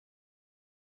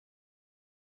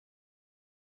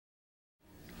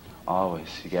Always.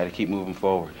 You got to keep moving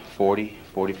forward. 40,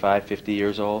 45, 50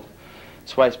 years old.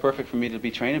 That's why it's perfect for me to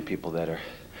be training people that are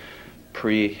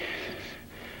pre-baby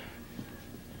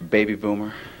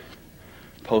boomer,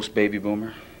 post-baby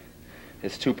boomer.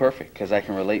 It's too perfect because I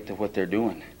can relate to what they're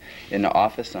doing in the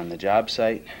office, on the job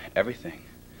site, everything,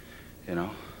 you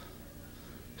know.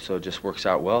 So it just works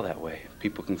out well that way.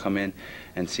 People can come in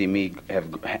and see me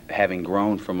having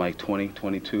grown from like 20,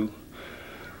 22,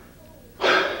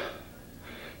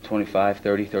 25,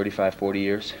 30, 35, 40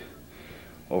 years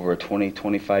over a 20,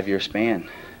 25 year span.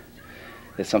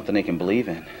 It's something they can believe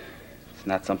in. It's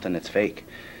not something that's fake.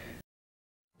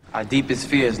 Our deepest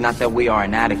fear is not that we are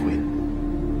inadequate.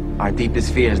 Our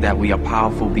deepest fear is that we are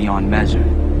powerful beyond measure.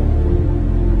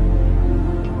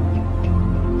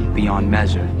 Beyond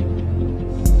measure.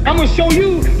 I'm gonna show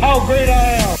you how great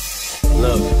I am.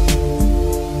 Look,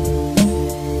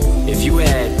 if you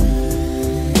had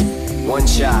one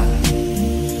shot,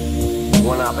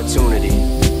 one opportunity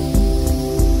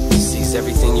to seize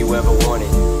everything you ever wanted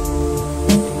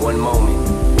in one moment,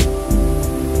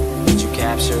 would you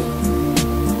capture?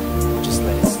 Just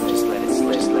let it slip, just let it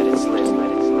slip, just let it slip, just let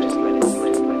it slip, just let it slip,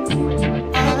 just let it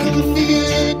slip. I can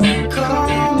feel it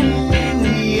coming in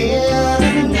the air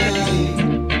tonight.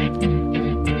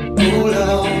 Oh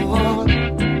Lord,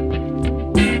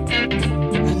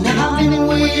 and I've been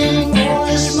waiting for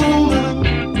this moment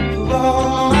for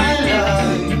all my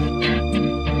life.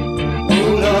 Oh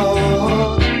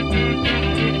Lord,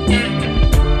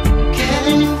 can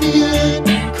you feel it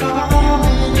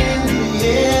coming in the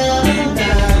air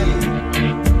tonight?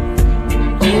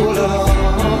 Oh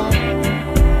Lord,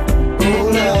 oh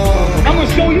Lord. I'm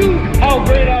gonna show you how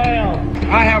great I am.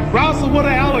 I have wrestled with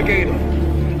an alligator.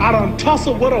 I done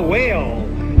tussled with a whale.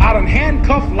 I done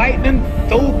handcuffed lightning,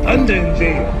 throw thunder in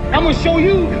jail. I'm gonna show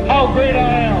you how great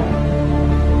I am.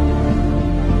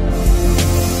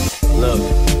 Look,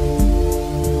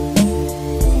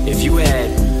 if you had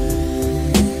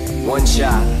one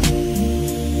shot,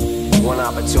 one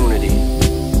opportunity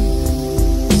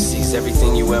to seize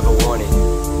everything you ever wanted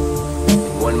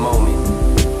in one moment,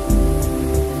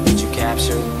 would you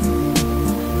capture?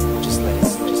 Just let it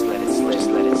slip, just let it slip, just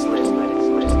let it slip, just let it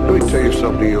slip, just let it slip. Let me tell you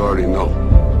something you already know.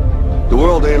 The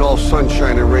world ain't all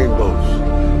sunshine and rainbows.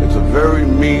 It's a very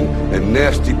mean and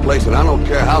nasty place, and I don't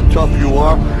care how tough you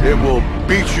are, it will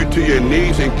beat you to your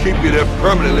knees and keep you there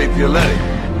permanently if you let it.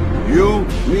 You,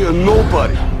 me, or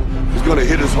nobody is gonna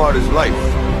hit as hard as life.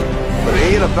 But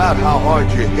it ain't about how hard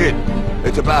you hit.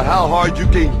 It's about how hard you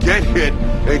can get hit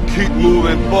and keep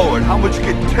moving forward. How much you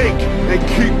can take and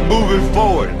keep moving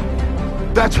forward.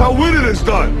 That's how winning is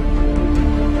done.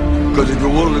 Because if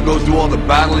you're willing to go through all the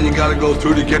battling you gotta go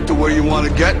through to get to where you want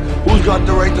to get, who's got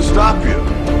the right to stop you?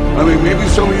 I mean, maybe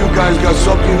some of you guys got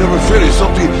something you never finished,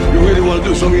 something you really want to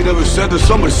do, something you never said to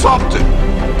somebody, something.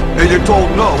 And you're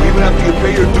told no, even after you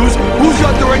pay your dues. Who's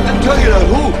got the right to tell you that?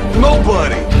 Who?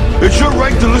 Nobody. It's your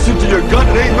right to listen to your gut.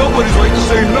 It ain't nobody's right to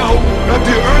say no.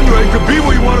 After you earn the right to be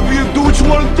where you want to be and do what you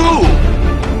want to do.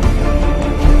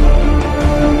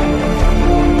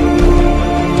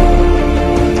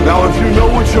 Now, if you know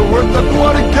what you're worth, then go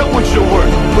out and get what you're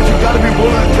worth. But you gotta be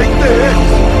willing to take the hits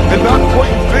and not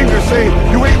pointing fingers saying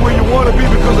you ain't where you want to be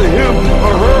because of him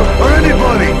or her or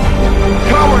anybody.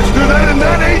 Cowards do that, and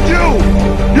that ain't you.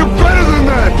 You're better than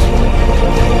that.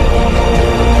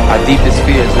 Our deepest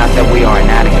fear is not that we are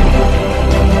inadequate.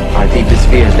 Our deepest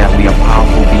fear is that we are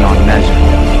powerful beyond measure.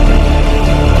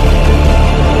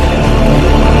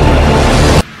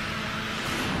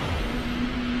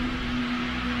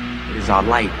 It is our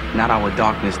light, not our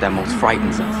darkness, that most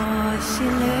frightens us.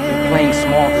 Playing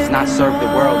small does not serve the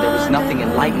world. There is nothing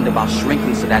enlightened about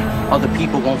shrinking so that other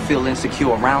people won't feel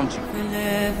insecure around you.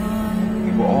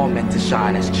 We were all meant to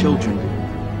shine as children do.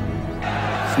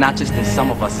 It's not just in some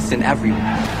of us, it's in everyone.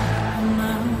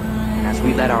 And as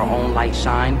we let our own light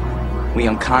shine, we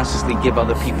unconsciously give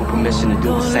other people permission to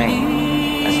do the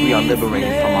same, as we are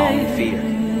liberated from our own fear.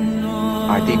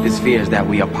 Our deepest fear is that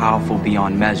we are powerful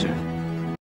beyond measure.